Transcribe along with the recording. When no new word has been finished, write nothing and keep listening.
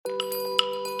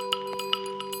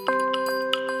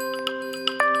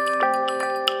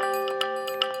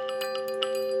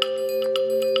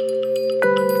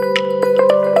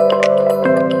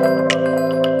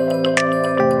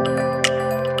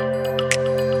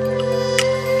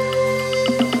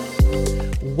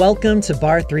Welcome to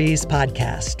barre3's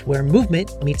podcast, where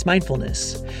movement meets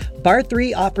mindfulness.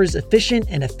 Barre3 offers efficient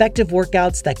and effective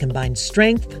workouts that combine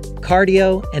strength,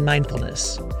 cardio, and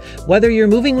mindfulness. Whether you're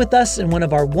moving with us in one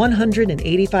of our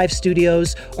 185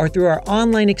 studios or through our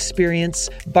online experience,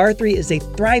 barre3 is a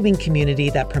thriving community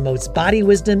that promotes body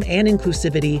wisdom and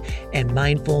inclusivity and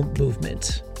mindful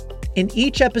movement. In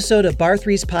each episode of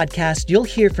barre3's podcast, you'll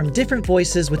hear from different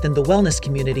voices within the wellness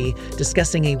community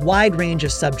discussing a wide range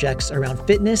of subjects around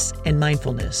fitness and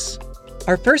mindfulness.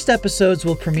 Our first episodes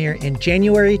will premiere in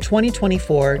January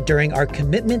 2024 during our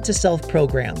Commitment to Self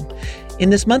program. In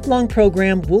this month-long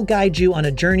program, we'll guide you on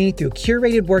a journey through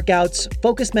curated workouts,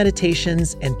 focused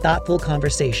meditations, and thoughtful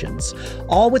conversations,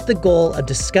 all with the goal of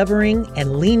discovering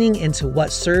and leaning into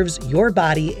what serves your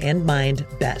body and mind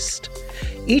best.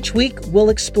 Each week, we'll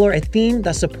explore a theme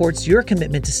that supports your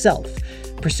commitment to self,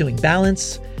 pursuing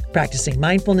balance, practicing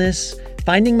mindfulness,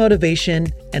 finding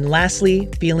motivation, and lastly,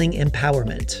 feeling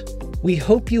empowerment. We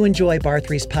hope you enjoy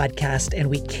barre3's podcast, and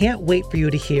we can't wait for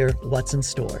you to hear what's in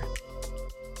store.